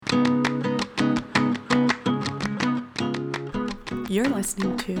You're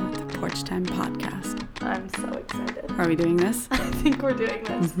listening to the Porch Time Podcast. I'm so excited. Are we doing this? I think we're doing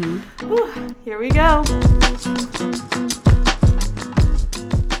this. Mm-hmm. Whew, here we go.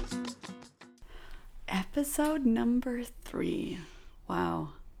 Episode number 3. Wow.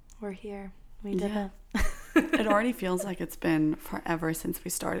 We're here. We did it. It already feels like it's been forever since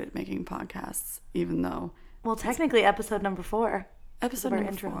we started making podcasts, even though... Well, technically episode number 4. Episode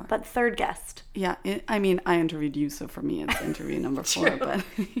number 4. But third guest. Yeah, I interviewed you, so for me it's interview number 4. But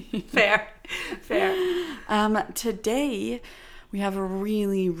Fair. Today we have a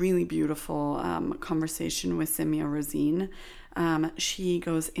really, really beautiful conversation with synmia Rosine. She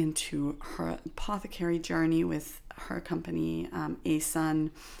goes into her apothecary journey with her company,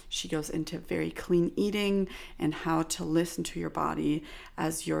 A-Sun. She goes into very clean eating and how to listen to your body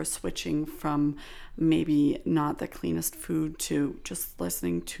as you're switching from maybe not the cleanest food to just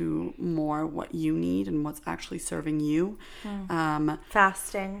listening to more what you need and what's actually serving you.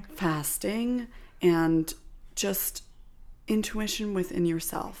 Fasting and just intuition within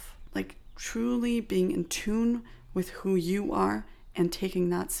yourself. Like truly being in tune with who you are and taking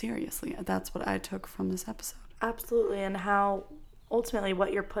that seriously. That's what I took from this episode. Absolutely. And how ultimately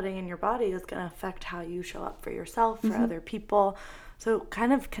what you're putting in your body is going to affect how you show up for yourself, for other people. So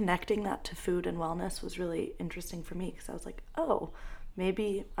kind of connecting that to food and wellness was really interesting for me because I was like, oh,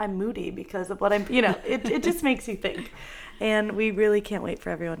 maybe I'm moody because of what I'm, it just makes you think. And we really can't wait for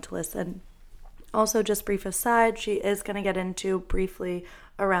everyone to listen. Also, just brief aside, she is going to get into briefly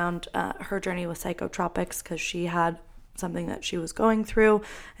around her journey with psychotropics because she had something that she was going through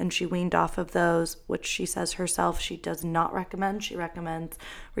and she weaned off of those, which she says herself she does not recommend. She recommends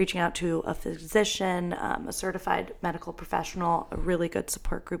reaching out to a physician, a certified medical professional, a really good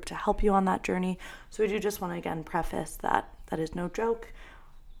support group to help you on that journey. So we do just want to again preface that is no joke.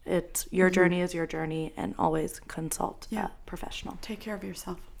 It's your journey is your journey, and always consult a professional. Take care of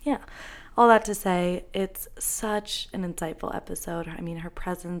yourself. Yeah. All that to say, it's such an insightful episode. I mean, her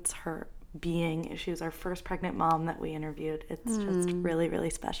presence, her being, she was our first pregnant mom that we interviewed. It's just really, really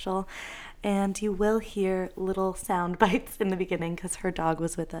special. And you will hear little sound bites in the beginning because her dog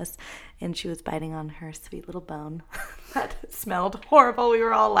was with us and she was biting on her sweet little bone. That smelled horrible. We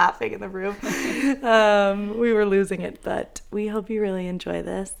were all laughing in the room. We were losing it, but we hope you really enjoy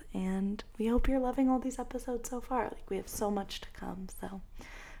this and we hope you're loving all these episodes so far. Like, we have so much to come. So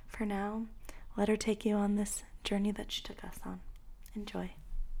for now, let her take you on this journey that she took us on. Enjoy.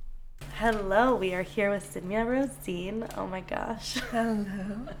 Hello, we are here with synmia Rosine. Oh my gosh.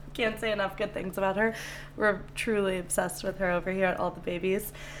 Hello. Can't say enough good things about her. We're truly obsessed with her over here at All the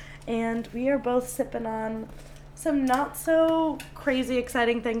Babies. And we are both sipping on some not so crazy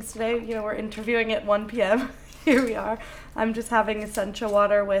exciting things today. We're interviewing at 1 p.m. Here we are. I'm just having essential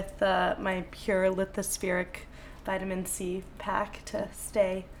water with my pure lithospheric vitamin C pack to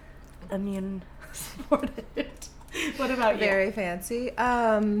stay immune supported. What about you? Very fancy.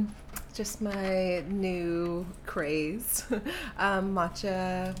 Just my new craze.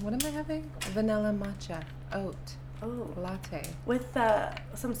 Matcha. What am I having? Vanilla matcha oat latte with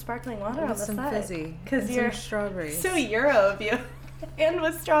some sparkling water with on the some side. Fizzy. Because you're some strawberries. So Euro of you, and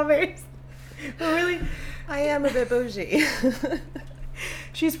with strawberries. We're really. I am a bit bougie.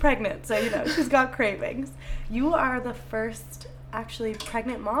 She's pregnant, so she's got cravings. You are the first actually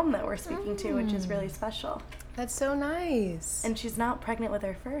pregnant mom that we're speaking to, which is really special. That's so nice. And she's not pregnant with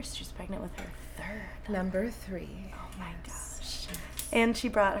her first, she's pregnant with her third. Number 3. Oh my gosh. And she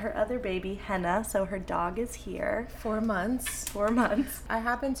brought her other baby, Henna, so her dog is here. 4 months. 4 months. I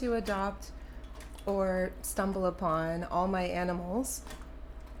happen to adopt or stumble upon all my animals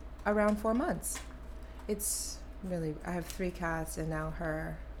around 4 months. It's really, I have 3 cats and now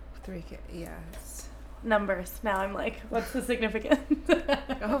her 3 kids. Yes. Numbers. Now I'm like, what's the significance?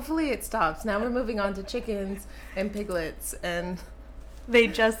 Hopefully it stops. Now we're moving on to chickens and piglets, and they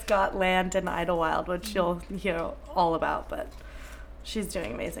just got land in Idlewild, which you'll hear all about, but she's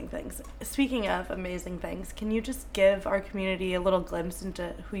doing amazing things. Speaking of amazing things, can you just give our community a little glimpse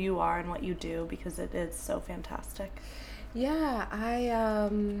into who you are and what you do, because it is so fantastic? Yeah,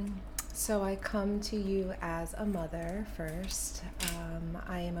 so I come to you as a mother first.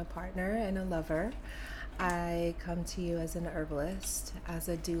 I am a partner and a lover. I come to you as an herbalist, as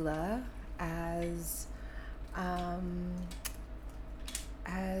a doula, as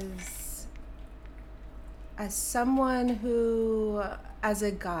someone who, as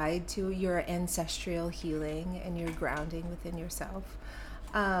a guide to your ancestral healing and your grounding within yourself.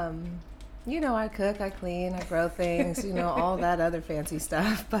 I cook, I clean, I grow things, all that other fancy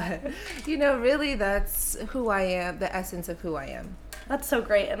stuff. But, really that's who I am, the essence of who I am. That's so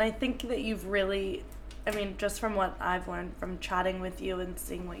great. And I think that you've really I mean, just from what I've learned from chatting with you and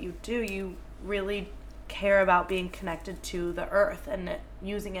seeing what you do, you really care about being connected to the earth and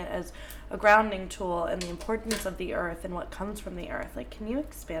using it as a grounding tool, and the importance of the earth and what comes from the earth. Like, can you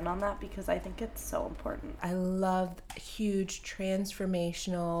expand on that? Because I think it's so important. I love huge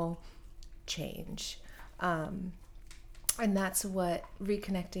transformational change. And that's what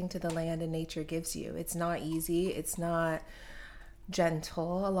reconnecting to the land and nature gives you. It's not easy. It's not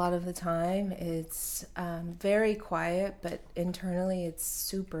gentle a lot of the time. It's very quiet, but internally it's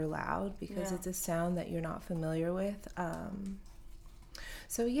super loud because it's a sound that you're not familiar with.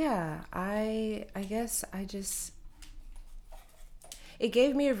 So yeah, I guess it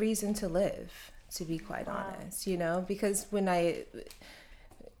gave me a reason to live, to be quite honest, because when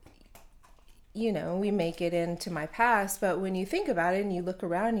we make it into my past, but when you think about it and you look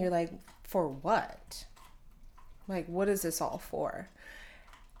around, you're like, for what? Like, what is this all for?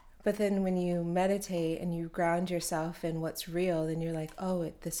 But then when you meditate and you ground yourself in what's real, then you're like,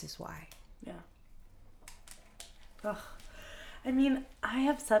 oh, this is why. Yeah. Ugh. I mean, I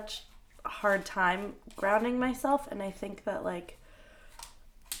have such a hard time grounding myself, and I think that, like,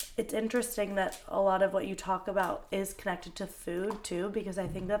 it's interesting that a lot of what you talk about is connected to food, too, because I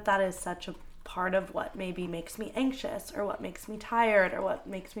think that is such a part of what maybe makes me anxious, or what makes me tired, or what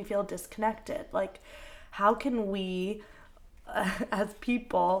makes me feel disconnected. Like, how can we, as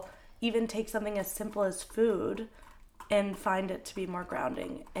people, even take something as simple as food and find it to be more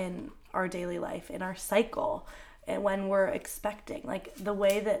grounding in our daily life, in our cycle, and when we're expecting? Like, the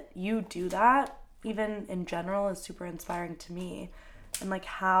way that you do that, even in general, is super inspiring to me. And, like,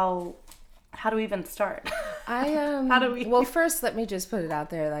 how do we even start? How do we? Well, first, let me just put it out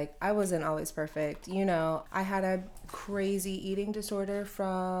there. Like, I wasn't always perfect. I had a crazy eating disorder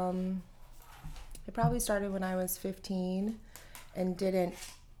it probably started when I was 15 and didn't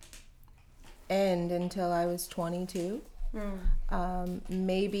end until I was 22.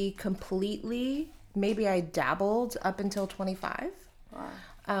 Maybe I dabbled up until 25. Wow.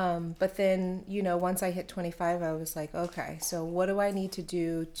 But then, once I hit 25, I was like, okay, so what do I need to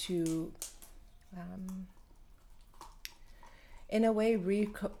do to, in a way,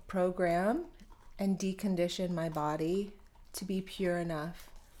 reprogram and decondition my body to be pure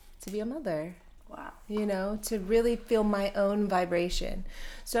enough to be a mother? Wow. To really feel my own vibration.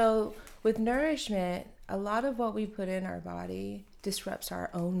 So with nourishment, a lot of what we put in our body disrupts our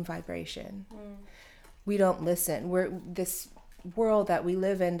own vibration. We don't listen. This world that we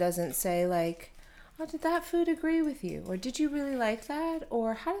live in doesn't say, like, oh, did that food agree with you? Or did you really like that?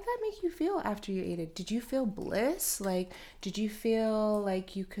 Or how did that make you feel after you ate it? Did you feel bliss? Like, did you feel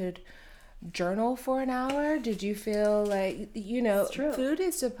like you could journal for an hour? Did you feel like, food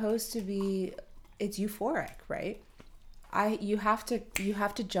is supposed to be, it's euphoric, right? You have to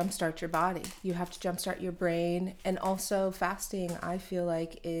jumpstart your body. You have to jumpstart your brain. And also fasting, I feel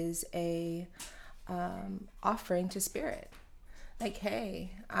like, is a offering to spirit. Like,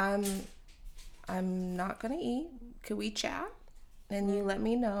 hey, I'm not gonna eat. Could we chat? And you let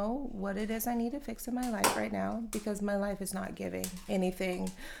me know what it is I need to fix in my life right now, because my life is not giving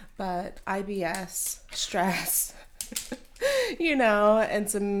anything but IBS, stress, and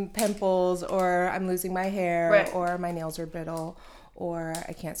some pimples, or I'm losing my hair, right, or my nails are brittle, or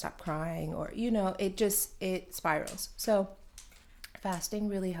I can't stop crying, or, it spirals. So fasting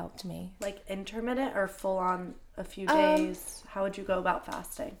really helped me. Like intermittent or full on a few days? How would you go about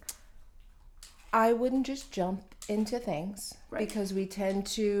fasting? I wouldn't just jump into things, right, because we tend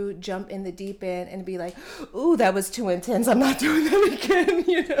to jump in the deep end and be like, ooh, that was too intense. I'm not doing that again,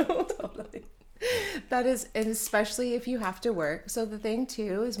 Totally. That is, and especially if you have to work. So the thing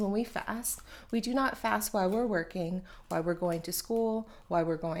too is, when we fast, we do not fast while we're working, while we're going to school, while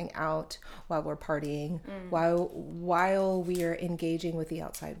we're going out, while we're partying, while we are engaging with the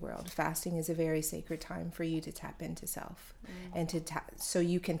outside world. Fasting is a very sacred time for you to tap into self and so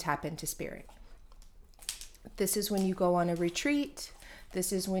you can tap into spirit. This is when you go on a retreat.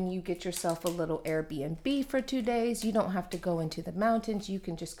 This is when you get yourself a little Airbnb for 2 days. You don't have to go into the mountains. You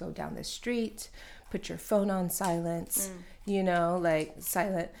can just go down the street, put your phone on silence,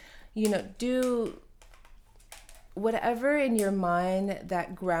 silent, do whatever in your mind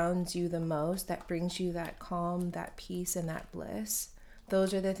that grounds you the most, that brings you that calm, that peace, and that bliss.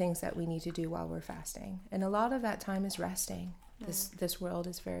 Those are the things that we need to do while we're fasting. And a lot of that time is resting. This world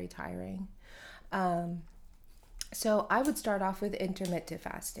is very tiring. So I would start off with intermittent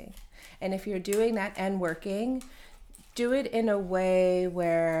fasting. And if you're doing that and working, do it in a way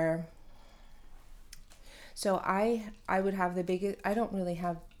where, so I would have I don't really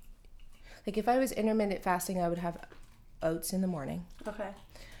have, like, if I was intermittent fasting, I would have oats in the morning. Okay.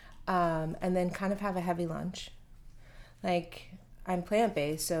 and then kind of have a heavy lunch. Like, I'm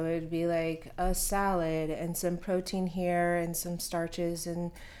plant-based, so it would be like a salad and some protein here and some starches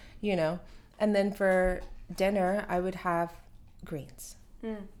and, and then for dinner, I would have greens.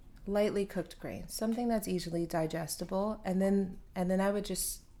 Lightly cooked grains, something that's easily digestible, and then I would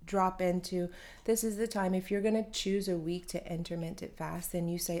just drop into, this is the time, if you're going to choose a week to intermittent fast, then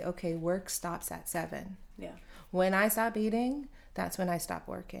you say, okay, work stops at 7. Yeah. When I stop eating, that's when I stop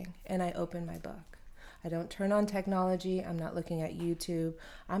working and I open my book. I don't turn on technology. I'm not looking at YouTube.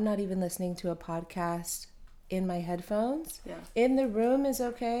 I'm not even listening to a podcast in my headphones. Yeah. In the room is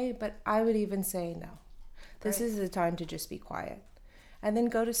okay, but I would even say no. This Right. is the time to just be quiet and then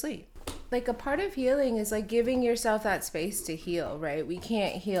go to sleep. Like, a part of healing is like giving yourself that space to heal, right? We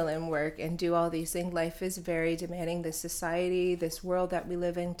can't heal and work and do all these things. Life is very demanding. This society, this world that we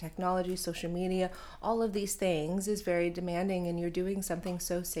live in, technology, social media, all of these things is very demanding, and you're doing something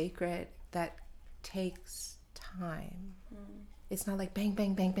so sacred that takes time. It's not like bang,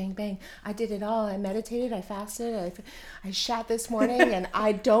 bang, bang, bang, bang. I did it all. I meditated, I fasted, I shat this morning, and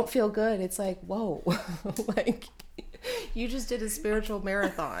I don't feel good. It's like, whoa, like, you just did a spiritual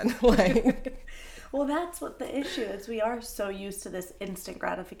marathon. Like, Well, that's what the issue is. We are so used to this instant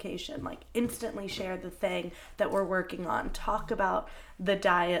gratification, like instantly share the thing that we're working on, talk about the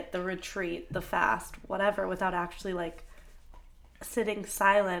diet, the retreat, the fast, whatever, without actually like sitting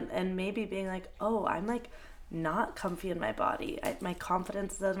silent and maybe being like, oh, I'm like not comfy in my body. My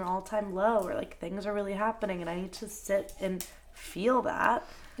confidence is at an all-time low, or like things are really happening and I need to sit and feel that.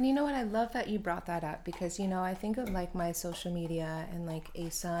 and you know what? I love that you brought that up, because, I think of like my social media and like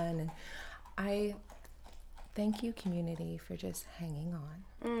Asa, and I thank you, community, for just hanging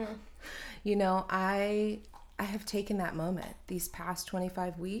on. I have taken that moment these past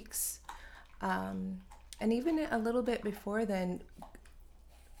 25 weeks, and even a little bit before then.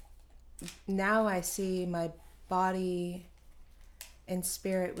 Now I see my body and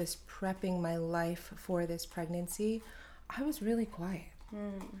spirit was prepping my life for this pregnancy. I was really quiet.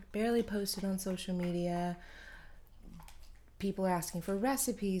 Barely posted on social media. People are asking for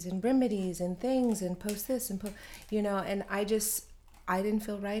recipes and remedies and things, and post this and and I didn't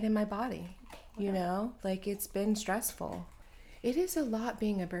feel right in my body. Like, it's been stressful. It is a lot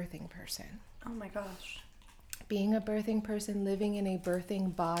being a birthing person. Oh my gosh. Being a birthing person, living in a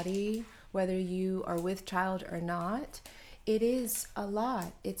birthing body, whether you are with child or not, it is a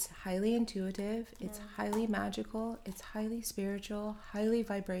lot. It's highly intuitive, it's highly magical, it's highly spiritual, highly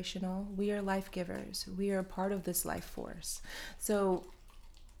vibrational. We are life givers. We are part of this life force. So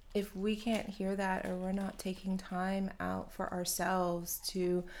if we can't hear that, or we're not taking time out for ourselves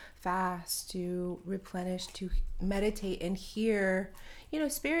to fast, to replenish, to meditate and hear,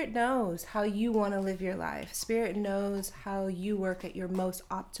 Spirit knows how you want to live your life. Spirit knows how you work at your most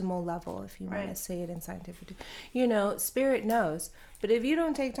optimal level, if you want to say it in scientific. Spirit knows. But if you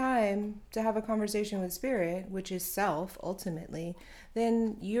don't take time to have a conversation with Spirit, which is self ultimately,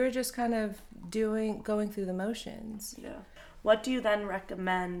 then you're just kind of going through the motions. Yeah. What do you then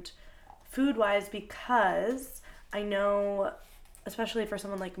recommend food-wise? Because I know, especially for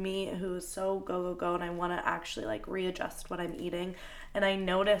someone like me who's so go, and I want to actually like readjust what I'm eating, and I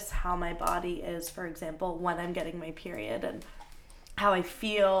notice how my body is, for example, when I'm getting my period, and how I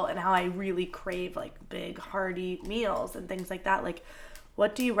feel and how I really crave like big hearty meals and things like that. Like,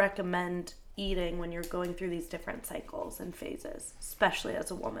 what do you recommend eating when you're going through these different cycles and phases, especially as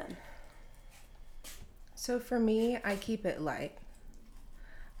a woman? So for me, I keep it light.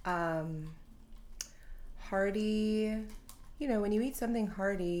 Hearty, when you eat something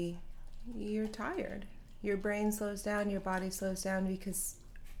hearty, you're tired. Your brain slows down, your body slows down, because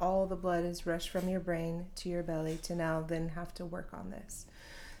all the blood is rushed from your brain to your belly to now then have to work on this.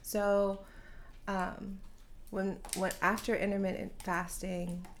 So when after intermittent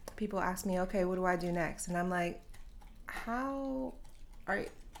fasting, people ask me, okay, what do I do next? And I'm like, how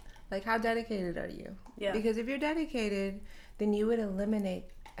dedicated are you? Yeah. Because if you're dedicated, then you would eliminate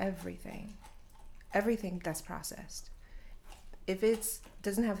everything that's processed. If it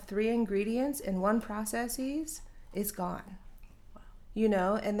doesn't have 3 ingredients and 1 processes, it's gone.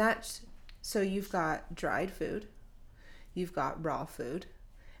 Wow. And that's, so you've got dried food, you've got raw food,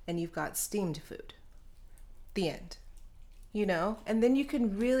 and you've got steamed food. The end. And then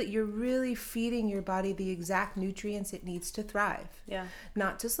you're really feeding your body the exact nutrients it needs to thrive. Yeah.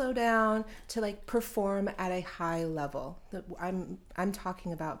 Not to slow down, to like perform at a high level. I'm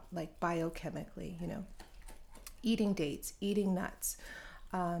talking about like biochemically, eating dates, eating nuts,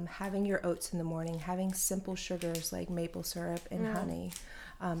 having your oats in the morning, having simple sugars like maple syrup and honey,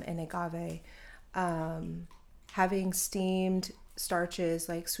 and agave, having steamed starches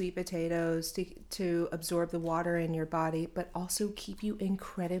like sweet potatoes to absorb the water in your body, but also keep you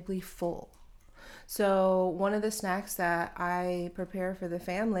incredibly full. So one of the snacks that I prepare for the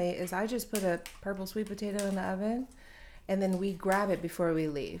family is I just put a purple sweet potato in the oven, and then we grab it before we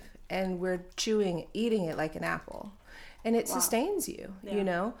leave, and we're eating it like an apple, and it sustains you.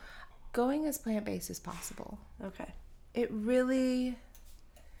 Yeah. Going as plant-based as possible. Okay. It really,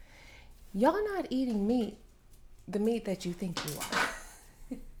 y'all not eating the meat that you think you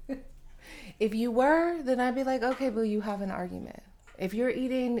are. If you were, then I'd be like, okay, well, you have an argument. If you're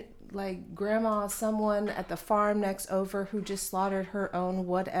eating like grandma, someone at the farm next over who just slaughtered her own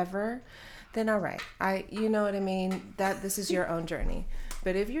whatever, then all right. You know what I mean? That this is your own journey.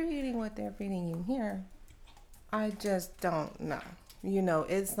 But if you're eating what they're feeding you here, I just don't know.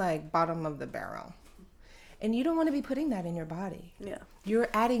 It's like bottom of the barrel. And you don't want to be putting that in your body. Yeah. You're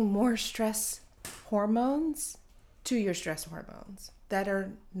adding more stress hormones to your stress hormones that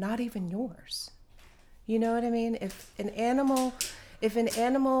are not even yours. You know what I mean? If an animal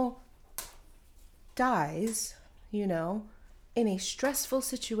dies, in a stressful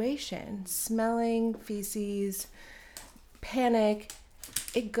situation, smelling feces, panic,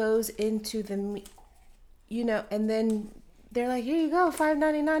 it goes into the, and then they're like, here you go,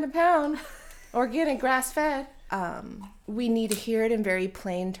 $5.99 a pound, organic, grass-fed. We need to hear it in very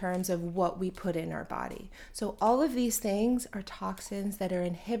plain terms of what we put in our body. So all of these things are toxins that are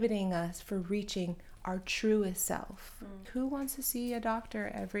inhibiting us from reaching our truest self. Who wants to see a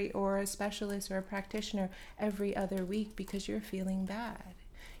doctor or a specialist or a practitioner every other week because you're feeling bad?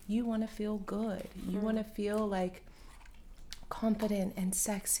 You want to feel good. You want to feel like confident and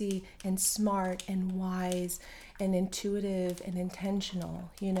sexy and smart and wise and intuitive and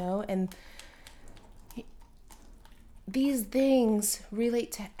intentional, and these things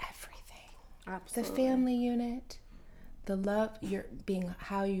relate to everything. Absolutely. The family unit, the love,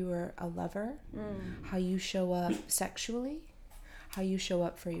 how you are a lover, how you show up sexually, how you show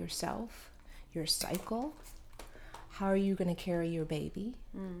up for yourself, your cycle, how are you going to carry your baby.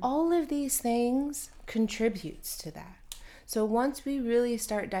 All of these things contributes to that. So once we really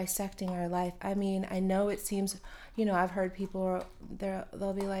start dissecting our life, I know it seems, I've heard people,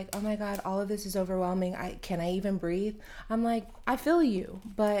 they'll be like, oh my God, all of this is overwhelming. Can I even breathe? I'm like, I feel you,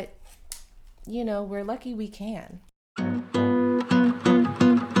 but we're lucky we can.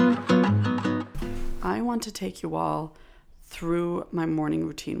 I want to take you all through my morning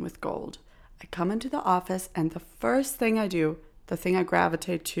routine with Gold. I come into the office and the first thing I do, the thing I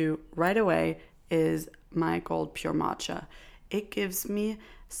gravitate to right away, is my Gold Pure Matcha. It gives me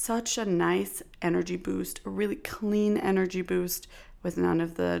such a nice energy boost, a really clean energy boost with none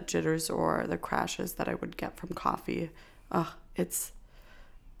of the jitters or the crashes that I would get from coffee.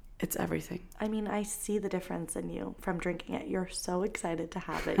 It's everything. I see the difference in you from drinking it. You're so excited to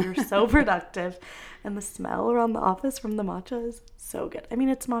have it. You're so productive. And the smell around the office from the matcha is so good.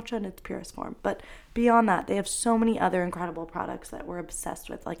 It's matcha in its purest form. But beyond that, they have so many other incredible products that we're obsessed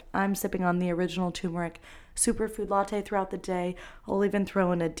with. Like, I'm sipping on the original turmeric superfood latte throughout the day. I'll even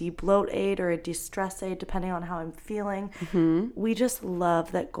throw in a de-bloat aid or a de-stress aid, depending on how I'm feeling. We just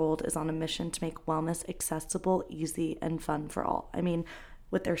love that Gold is on a mission to make wellness accessible, easy, and fun for all.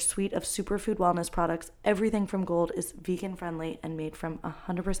 With their suite of superfood wellness products, everything from Gold is vegan friendly and made from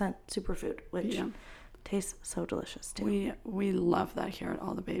 100% superfood, which tastes so delicious too. We love that here at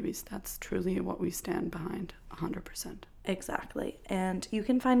All the Babies. That's truly what we stand behind 100%. Exactly. And you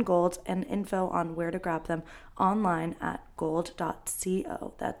can find Gold and info on where to grab them online at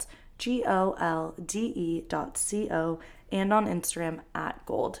gold.co. That's GOLDE.co, and on Instagram at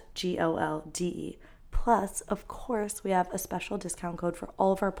gold, GOLDE. Plus, of course, we have a special discount code for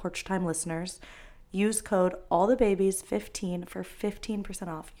all of our Porch Time listeners. Use code AllTheBabies15 for 15%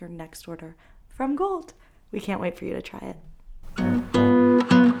 off your next order from Gold. We can't wait for you to try it.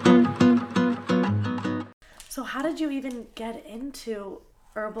 So how did you even get into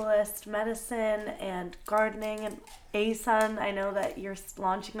herbalist medicine and gardening and ASUN? I know that you're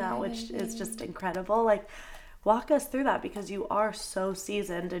launching that, which is just incredible. Walk us through that, because you are so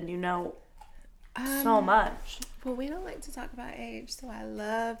seasoned and so much. Well, we don't like to talk about age, so I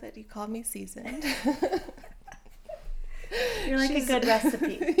love that you called me seasoned. You're like a good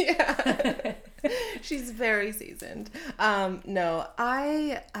recipe. Yeah. She's very seasoned. No,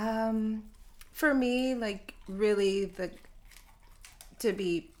 for me, really, to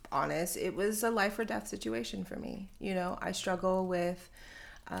be honest, it was a life or death situation for me. I struggle with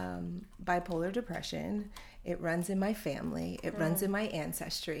bipolar depression. It runs in my family. It runs in my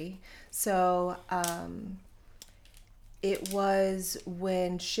ancestry. So it was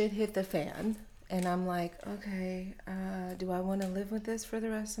when shit hit the fan And I'm like, okay, do I want to live with this for the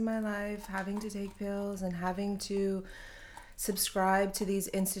rest of my life? Having to take pills and having to subscribe to these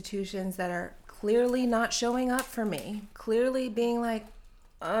institutions that are clearly not showing up for me. Clearly being like,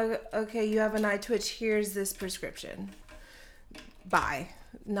 okay, you have an eye twitch, here's this prescription. Bye.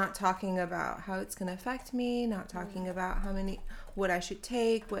 Not talking about how it's going to affect me, not talking about what I should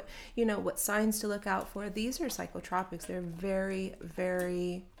take, what signs to look out for. These are psychotropics. They're very,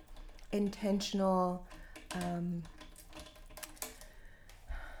 very intentional,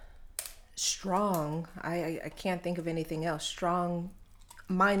 strong. I can't think of anything else. Strong,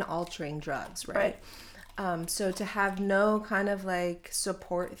 mind-altering drugs, right? So to have no kind of like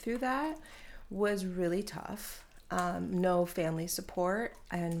support through that was really tough. No family support,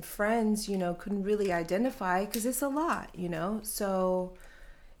 and friends, couldn't really identify because it's a lot, So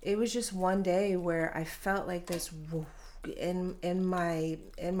it was just one day where I felt like this in my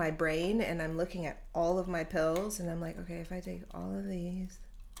brain, and I'm looking at all of my pills, and I'm like, okay, if I take all of these,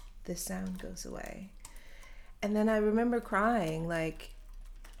 this sound goes away. And then I remember crying, like,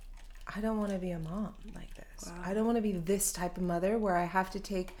 I don't want to be a mom like this. Wow. I don't want to be this type of mother where I have to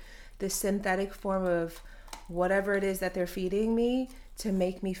take this synthetic form of whatever it is that they're feeding me to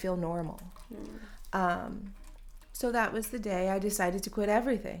make me feel normal. So that was the day I decided to quit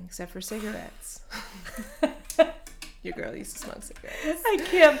everything except for cigarettes. Your girl used to smoke cigarettes. I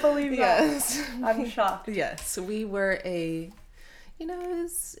can't believe that. Yes. I'm shocked. Yes. We were it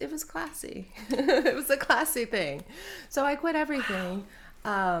was classy. It was a classy thing. So I quit everything.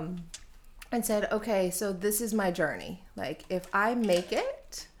 And said, okay, so this is my journey. Like, if I make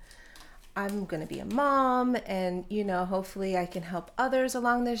it, I'm going to be a mom, and, hopefully I can help others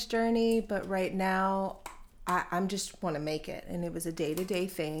along this journey. But right now, I'm just want to make it. And it was a day-to-day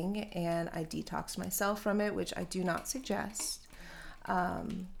thing, and I detoxed myself from it, which I do not suggest.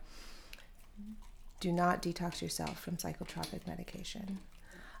 Do not detox yourself from psychotropic medication.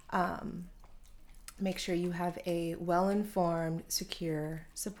 Make sure you have a well-informed, secure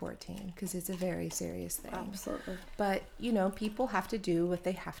support team, because it's a very serious thing. Absolutely. But, people have to do what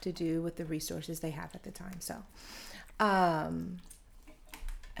they have to do with the resources they have at the time. So, and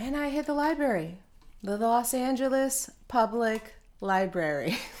I hit the library, the Los Angeles Public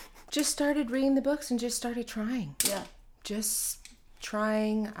Library. Just started reading the books and just started trying. Yeah. Just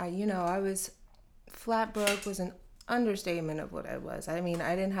trying. I was flat broke was an understatement of what I was. I mean,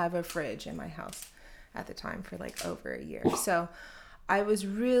 I didn't have a fridge in my house at the time for like over a year. So I was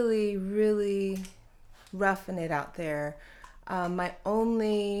really, really roughing it out there. My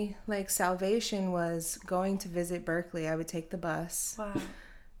only salvation was going to visit Berkeley. I would take the bus. Wow.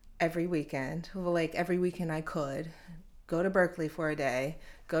 Every weekend. Every weekend I could go to Berkeley for a day,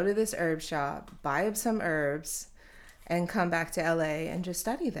 go to this herb shop, buy up some herbs, and come back to LA and just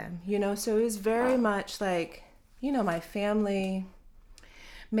study them, So it was very much my family.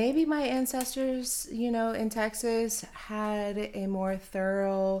 Maybe my ancestors, in Texas had a more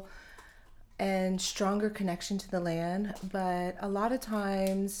thorough and stronger connection to the land. But a lot of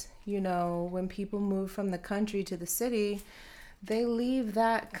times, when people move from the country to the city, they leave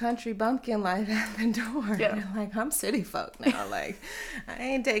that country bumpkin life at the door. Yeah. They're like, I'm city folk now. I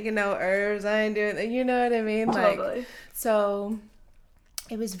ain't taking no herbs. I ain't doing that. You know what I mean? Totally. So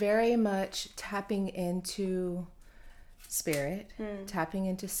it was very much tapping into spirit, tapping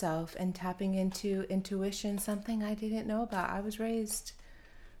into self, and tapping into intuition, something I didn't know about. I was raised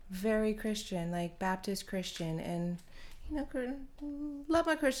very Christian, Baptist Christian, and love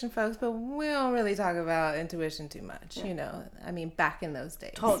my Christian folks, but we don't really talk about intuition too much. Back in those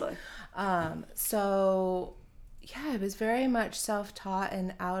days. Totally. So yeah, it was very much self-taught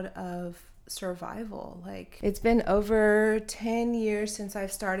and out of survival. It's been over 10 years since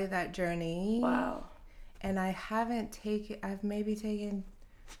I've started that journey. Wow. And I've maybe taken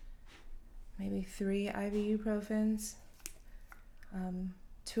 3 ibuprofens,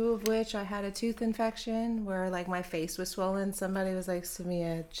 2 of which I had a tooth infection where my face was swollen. Somebody was like,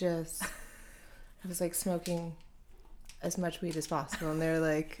 Synmia, I was smoking as much weed as possible. And they're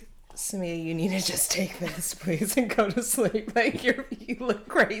like, Synmia, you need to just take this, please, and go to sleep. You look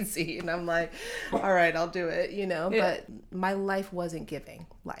crazy. And I'm like, all right, I'll do it, Yeah. But my life wasn't giving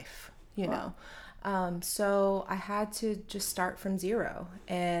life, Wow. So I had to just start from zero.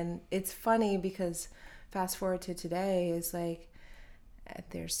 And it's funny because fast forward to today is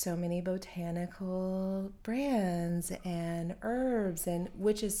there's so many botanical brands and herbs, and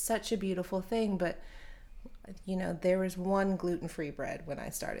which is such a beautiful thing. But there was one gluten-free bread when I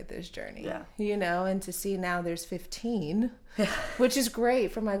started this journey. Yeah. And to see now there's 15, which is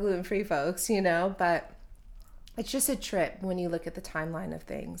great for my gluten-free folks, but it's just a trip when you look at the timeline of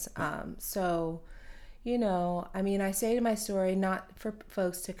things. So, you know, I mean, I say to my story, not for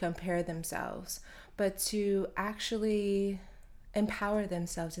folks to compare themselves, but to actually empower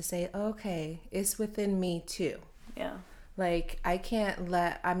themselves to say, okay, it's within me too. Yeah. Like,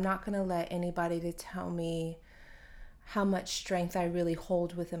 I'm not going to let anybody to tell me how much strength I really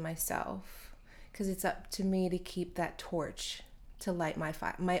hold within myself, because it's up to me to keep that torch, to light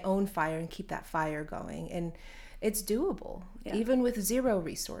my own fire and keep that fire going. And it's doable, even with zero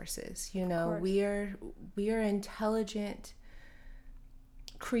resources. You know, we are intelligent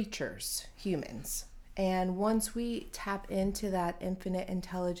creatures, humans. And once we tap into that infinite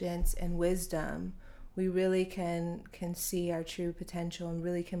intelligence and wisdom, we really can see our true potential and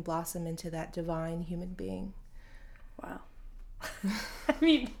really can blossom into that divine human being. Wow. I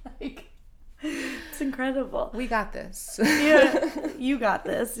mean, like, it's incredible. We got this. Yeah, you got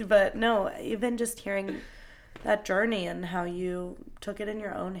this. But no, even just hearing that journey and how you took it in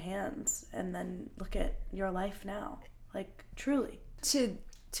your own hands, and then look at your life now, like, truly.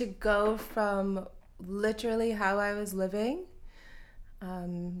 To go from literally how I was living,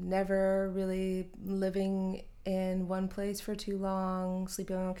 never really living in one place for too long,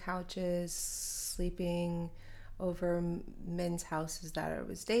 sleeping on couches, sleeping over men's houses that I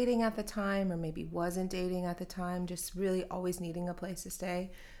was dating at the time or maybe wasn't dating at the time, just really always needing a place to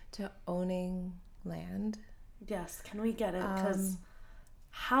stay, to owning land. Yes, can we get it? Because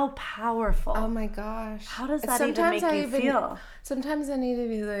how powerful. Oh my gosh. How does that even make you feel? Sometimes I need to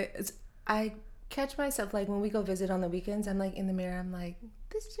be like, I catch myself, like, when we go visit on the weekends, I'm like in the mirror, I'm like,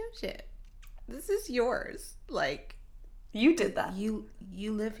 this is your shit. This is yours. Like, you did that. You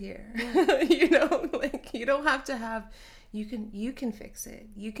live here. You know, like, you don't have to have, you can fix it.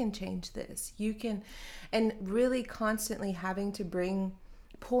 You can change this. You can, and really constantly having to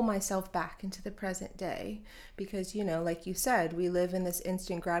pull myself back into the present day, because, you know, like you said, we live in this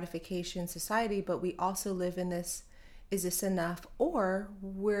instant gratification society, but we also live in this, is this enough? Or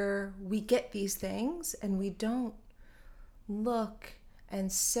where we get these things and we don't look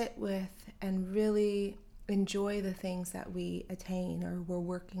and sit with and really enjoy the things that we attain or we're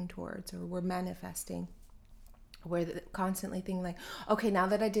working towards or we're manifesting. We're constantly thinking like, okay, now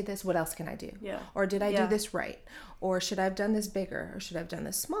that I did this, what else can I do? Yeah. Or did I do this right? Or should I have done this bigger? Or should I have done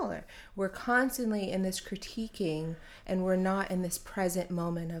this smaller? We're constantly in this critiquing, and we're not in this present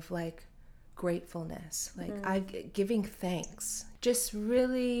moment of like gratefulness, like giving thanks. Just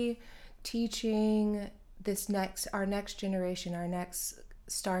really teaching our next generation, our next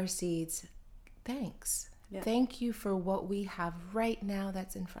star seeds, thanks. Yeah. Thank you for what we have right now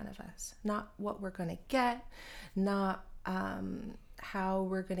that's in front of us. Not what we're going to get, not how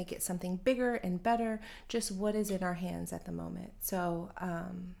we're going to get something bigger and better, just what is in our hands at the moment. So,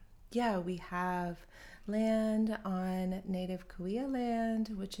 we have land on native Kuya land,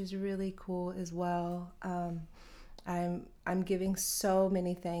 which is really cool as well. I'm giving so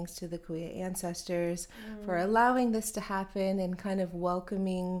many thanks to the Kuya ancestors for allowing this to happen and kind of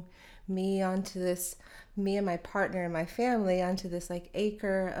welcoming me and my partner and my family onto this like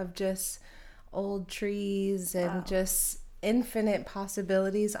acre of just old trees and just infinite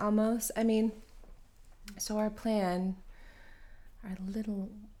possibilities almost. I mean, so our plan,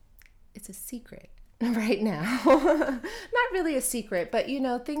 it's a secret right now. Not really a secret, but you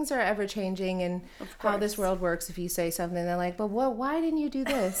know, things are ever changing, and how this world works. If you say something, they're like, but why didn't you do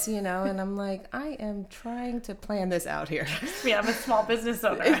this? You know, and I'm like, I am trying to plan this out here. Yeah, I'm a small business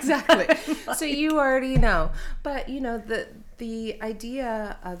owner. Exactly. So you already know. But you know, the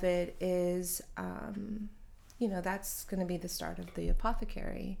idea of it is, you know, that's going to be the start of the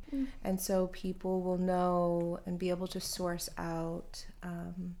apothecary. And so people will know and be able to source out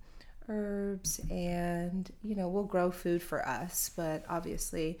herbs, and you know, we'll grow food for us, but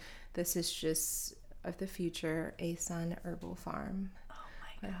obviously this is just of the future, a sun herbal farm. Oh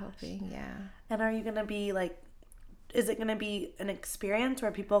my gosh. We're hoping, yeah. And are you going to be like, is it going to be an experience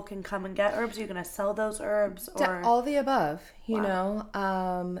where people can come and get herbs? Are you going to sell those herbs? Or all the above, you know.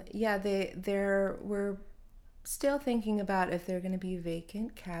 We're still thinking about if they're going to be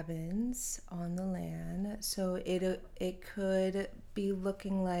vacant cabins on the land, so it could be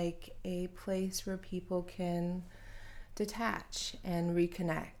looking like a place where people can detach and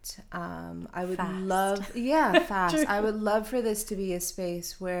reconnect. I would love fast. I would love for this to be a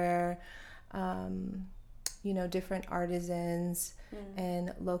space where you know, different artisans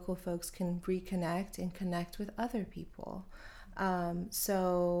and local folks can reconnect and connect with other people.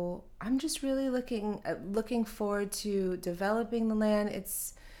 So I'm just really looking forward to developing the land.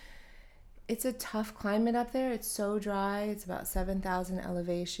 It's it's a tough climate up there. It's so dry. It's about 7,000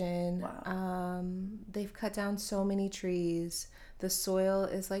 elevation. Wow. They've cut down so many trees. The soil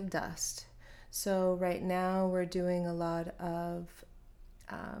is like dust. So right now we're doing a lot of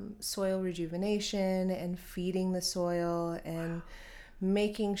soil rejuvenation and feeding the soil and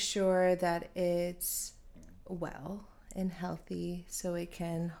making sure that it's well and healthy so it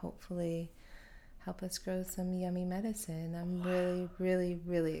can hopefully help us grow some yummy medicine. I'm really, really,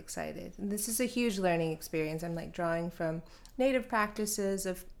 really excited. And this is a huge learning experience. I'm like drawing from native practices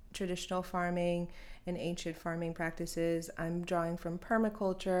of traditional farming and ancient farming practices. I'm drawing from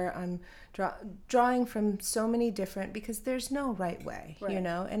permaculture. I'm drawing from so many different, because there's no right way, Right. you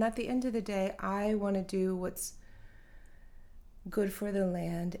know? And at the end of the day, I want to do what's good for the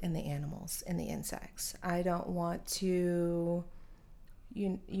land and the animals and the insects. I don't want to,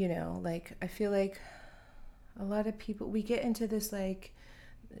 you know, like, I feel like a lot of people, we get into this, like,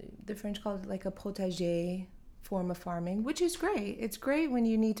 the French call it like a potager form of farming, which is great. It's great when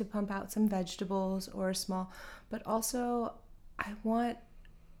you need to pump out some vegetables or small, but also I want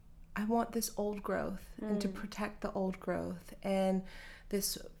this old growth and to protect the old growth and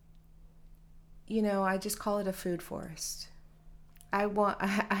this, you know, I just call it a food forest. I want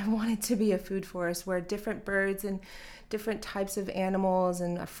it to be a food forest where different birds and different types of animals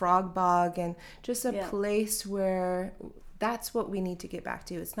and a frog bog and just a place where that's what we need to get back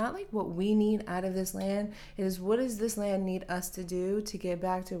to. It's not like what we need out of this land. It is what does this land need us to do to get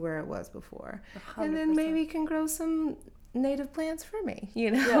back to where it was before. 100%. And then maybe can grow some native plants for me,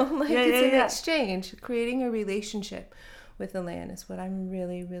 you know? It's an exchange. Creating a relationship with the land is what I'm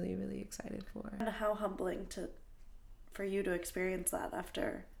really, really, really excited for. And how humbling for you to experience that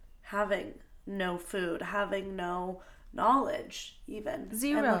after having no food, having no knowledge even.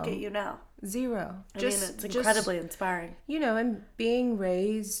 Zero. And look at you now. Zero. I mean, it's incredibly inspiring. You know, and being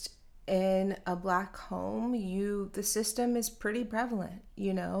raised in a Black home, the system is pretty prevalent,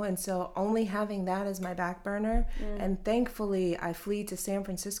 you know, and so only having that as my back burner. And thankfully I fleed to San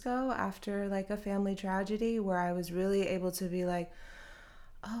Francisco after like a family tragedy where I was really able to be like,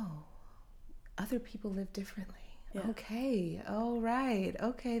 oh, other people live differently. Yeah. Okay. All right.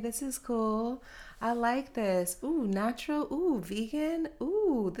 Okay. This is cool. I like this. Ooh, natural. Ooh, vegan.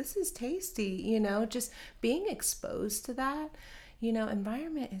 Ooh, this is tasty. You know, just being exposed to that, you know,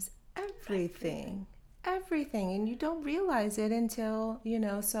 environment is everything. Everything. And you don't realize it until, you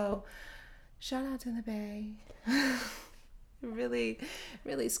know, so shout out to the Bay. Really,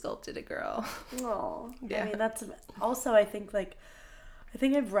 really sculpted a girl. Oh, yeah. I mean, that's also, I think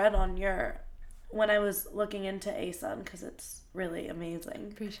I've read on when I was looking into ASUN, because it's really amazing.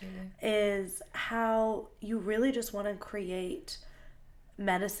 Appreciate it. Is how you really just want to create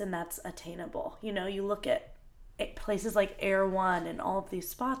medicine that's attainable. You know, you look at places like Air One and all of these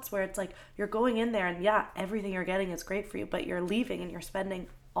spots where it's like you're going in there and everything you're getting is great for you, but you're leaving and you're spending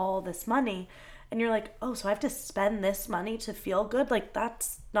all this money and you're like, oh, so I have to spend this money to feel good? Like,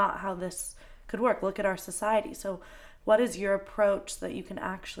 that's not how this could work. Look at our society. So what is your approach so that you can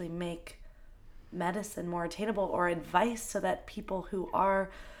actually make medicine more attainable, or advice so that people who are,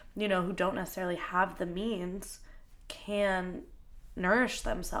 you know, who don't necessarily have the means can nourish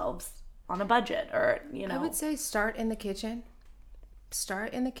themselves on a budget, or, you know? I would say start in the kitchen.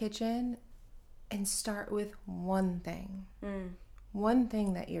 Start in the kitchen and start with one thing. One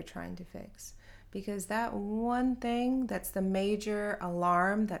thing that you're trying to fix. Because that one thing that's the major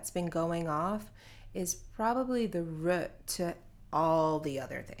alarm that's been going off is probably the root to all the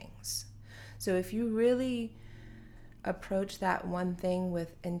other things. So if you really approach that one thing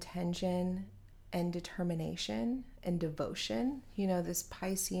with intention and determination and devotion, you know, this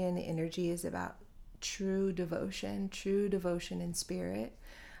Piscean energy is about true devotion in spirit,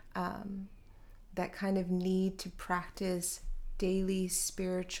 that kind of need to practice daily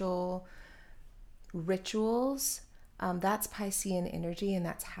spiritual rituals. That's Piscean energy, and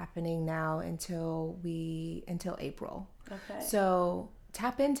that's happening now until April. Okay. So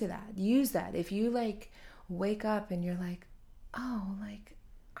tap into that. Use that. If you like wake up and you're like, oh, like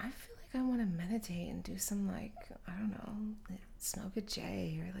I feel like I want to meditate and do some, like, I don't know, smoke a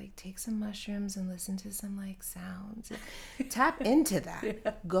J or like take some mushrooms and listen to some like sounds. Tap into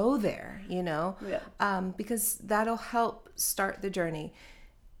that. Go there, you know, because that'll help start the journey.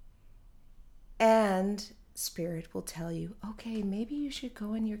 And spirit will tell you, okay, maybe you should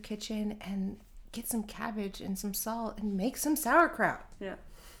go in your kitchen and get some cabbage and some salt and make some sauerkraut. Yeah.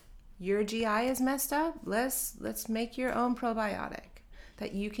 Your GI is messed up. Let's make your own probiotic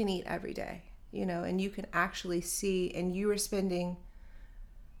that you can eat every day, you know, and you can actually see, and you are spending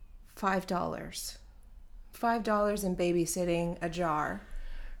 $5 in babysitting a jar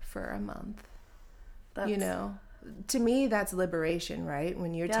for a month. That's, To me, that's liberation, right?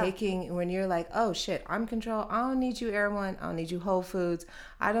 When you're when you're like, oh shit, I'm control. I don't need you, Erewhon. I don't need you, Whole Foods.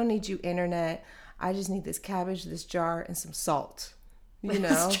 I don't need you, internet. I just need this cabbage, this jar, and some salt.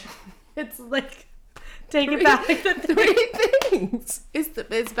 It's like, take it back. Three things.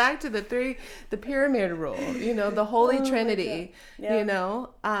 It's back to the pyramid rule, the Holy Trinity,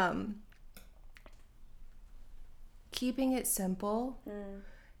 keeping it simple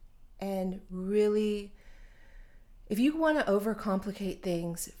and really, if you want to overcomplicate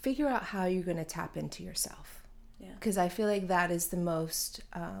things, figure out how you're going to tap into yourself. Yeah. Because I feel like that is the most,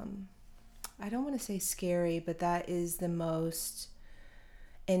 I don't want to say scary, but that is the most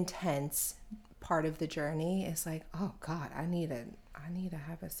intense part of the journey. It's like, oh God, I need to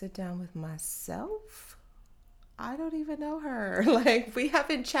have a sit down with myself. I don't even know her. Like, we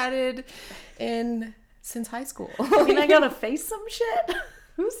haven't chatted since high school. I mean, I gotta face some shit.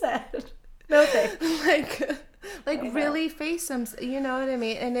 Who said? No thanks. Like really face them, you know what I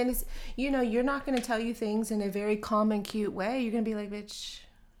mean? And then it's, you're not going to tell you things in a very calm and cute way. You're going to be like, bitch,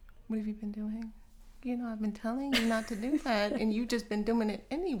 what have you been doing? I've been telling you not to do that, and you've just been doing it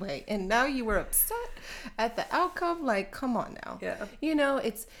anyway. And now you were upset at the outcome. Like, come on now. Yeah.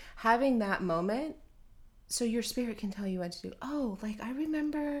 It's having that moment so your spirit can tell you what to do. Oh, like, I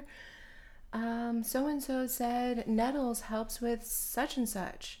remember so-and-so said nettles helps with such and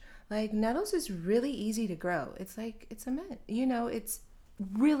such. Like, nettles is really easy to grow. It's like, it's a mint. It's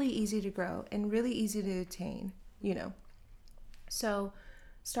really easy to grow and really easy to attain, So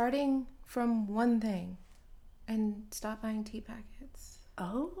starting from one thing, and stop buying tea packets.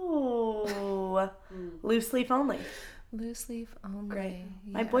 Oh, loose leaf only. Loose leaf only. Great.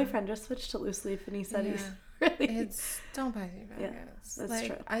 Yeah. My boyfriend just switched to loose leaf, and he said he's really... Don't buy tea packets. Yeah, that's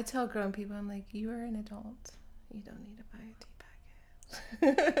true. I tell grown people, I'm like, you are an adult. You don't need to buy a tea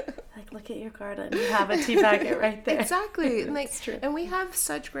packet. Like, look at your garden. You have a tea packet right there. Exactly. Like, it's true. And we have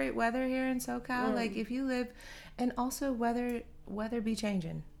such great weather here in SoCal. Like, if you live, and also weather be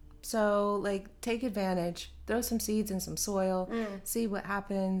changing. So, like, take advantage. Throw some seeds in some soil. See what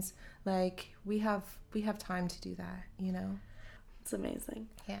happens. Like, we have time to do that. It's amazing.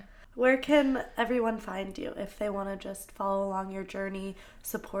 Yeah. Where can everyone find you if they want to just follow along your journey,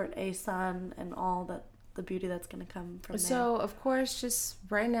 support ASUN, and all the beauty that's going to come from there? So, of course, just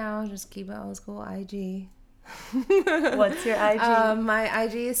right now, just keep it old school IG. What's your IG? My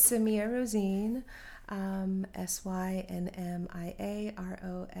IG is synmia rosine, SYNMIA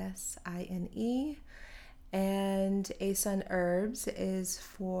ROSINE. And ASUN Herbs is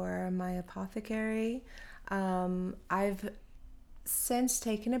for my apothecary. I've since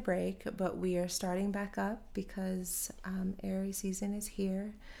taken a break, but we are starting back up because Aries season is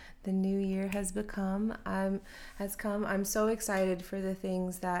here. The new year has come. I'm so excited for the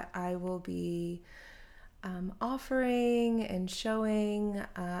things that I will be offering and showing.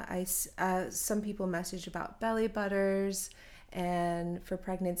 Some people message about belly butters and for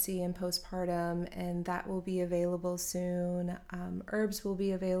pregnancy and postpartum, and that will be available soon. Herbs will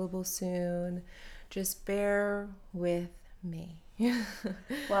be available soon. Just bear with me.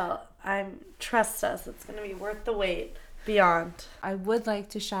 Well, trust us, it's going to be worth the wait. Beyond. I would like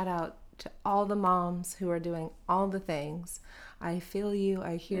to shout out to all the moms who are doing all the things. I feel you.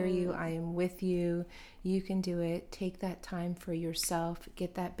 I hear you. I am with you. You can do it. Take that time for yourself.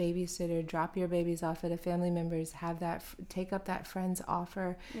 Get that babysitter. Drop your babies off at a family member's. Take up that friend's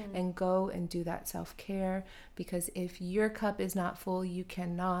offer and go and do that self-care. Because if your cup is not full, you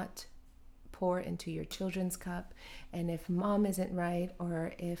cannot pour into your children's cup. And if mom isn't right,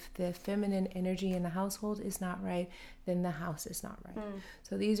 or if the feminine energy in the household is not right, then the house is not right.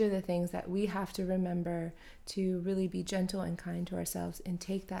 So these are the things that we have to remember to really be gentle and kind to ourselves and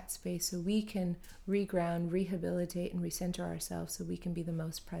take that space so we can reground, rehabilitate, and recenter ourselves so we can be the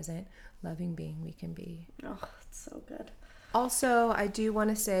most present, loving being we can be. Oh, it's so good. Also, I do want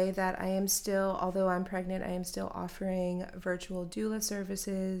to say that I am still, although I'm pregnant, I am still offering virtual doula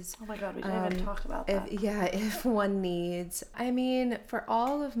services. Oh my God, we didn't even talk about that. If one needs. I mean, for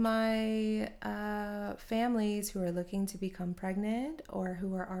all of my families who are looking to become pregnant or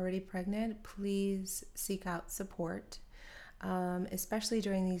who are already pregnant, please seek out support. Especially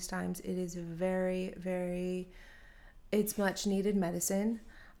during these times, it is very, very, it's much needed medicine.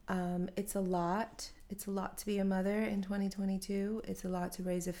 It's a lot. It's a lot to be a mother in 2022. It's a lot to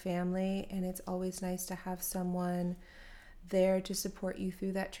raise a family, and it's always nice to have someone there to support you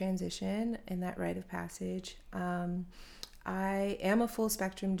through that transition and that rite of passage. I am a full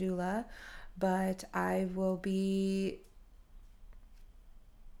spectrum doula, but I will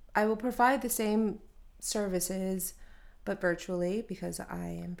provide the same services but virtually because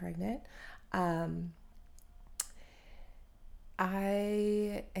I am pregnant.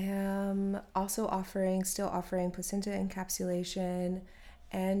 I am also still offering placenta encapsulation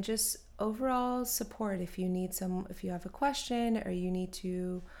and just overall support if you have a question or you need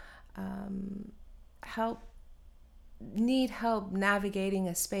to need help navigating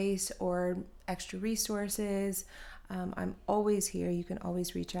a space or extra resources. I'm always here. You can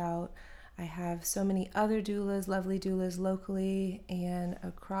always reach out. I have so many other doulas, lovely doulas locally and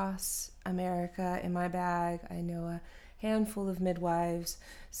across America in my bag. I know a handful of midwives,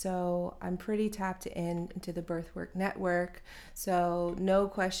 so I'm pretty tapped into the Birthwork Network. So no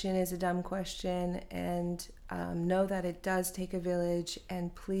question is a dumb question, and know that it does take a village,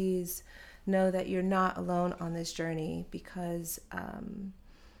 and please know that you're not alone on this journey because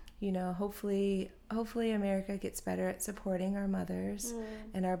hopefully America gets better at supporting our mothers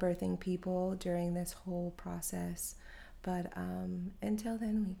and our birthing people during this whole process. But until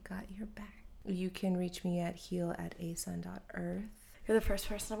then, we got your back. You can reach me at heal@asun.earth. You're the first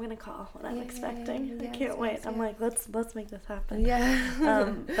person I'm going to call when I'm expecting. Yes, I can't wait. yes. I'm like, let's make this happen.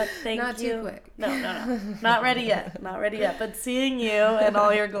 Yeah. But thank you. Not too quick. No. Not ready yet. Not ready yet. But seeing you in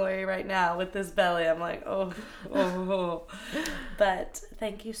all your glory right now with this belly, I'm like, oh. But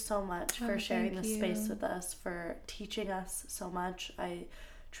thank you so much for sharing this space with us, for teaching us so much. I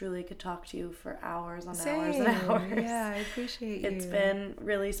truly could talk to you for hours on hours and hours. Yeah, I appreciate you. It's been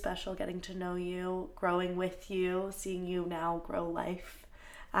really special getting to know you, growing with you, seeing you now grow life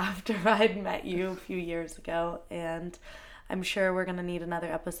after I'd met you a few years ago. And I'm sure we're going to need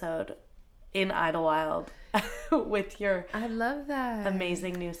another episode in Idlewild with your I love that.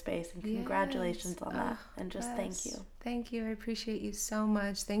 amazing new space. And congratulations on that. And just thank you. Thank you. I appreciate you so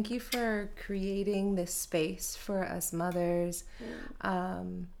much. Thank you for creating this space for us mothers. I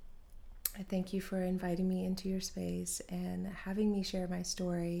thank you for inviting me into your space and having me share my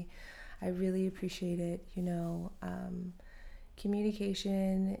story. I really appreciate it.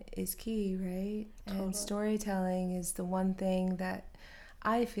 Communication is key, right? Totally. And storytelling is the one thing that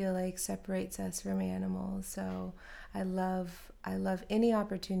I feel like separates us from animals. So I love any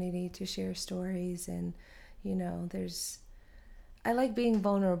opportunity to share stories, and I like being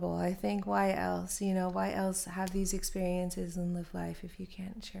vulnerable. I think why else have these experiences and live life if you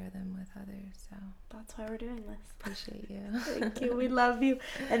can't share them with others? So that's why we're doing this. Appreciate you. Thank you. We love you.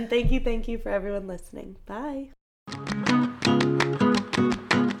 And thank you for everyone listening. Bye.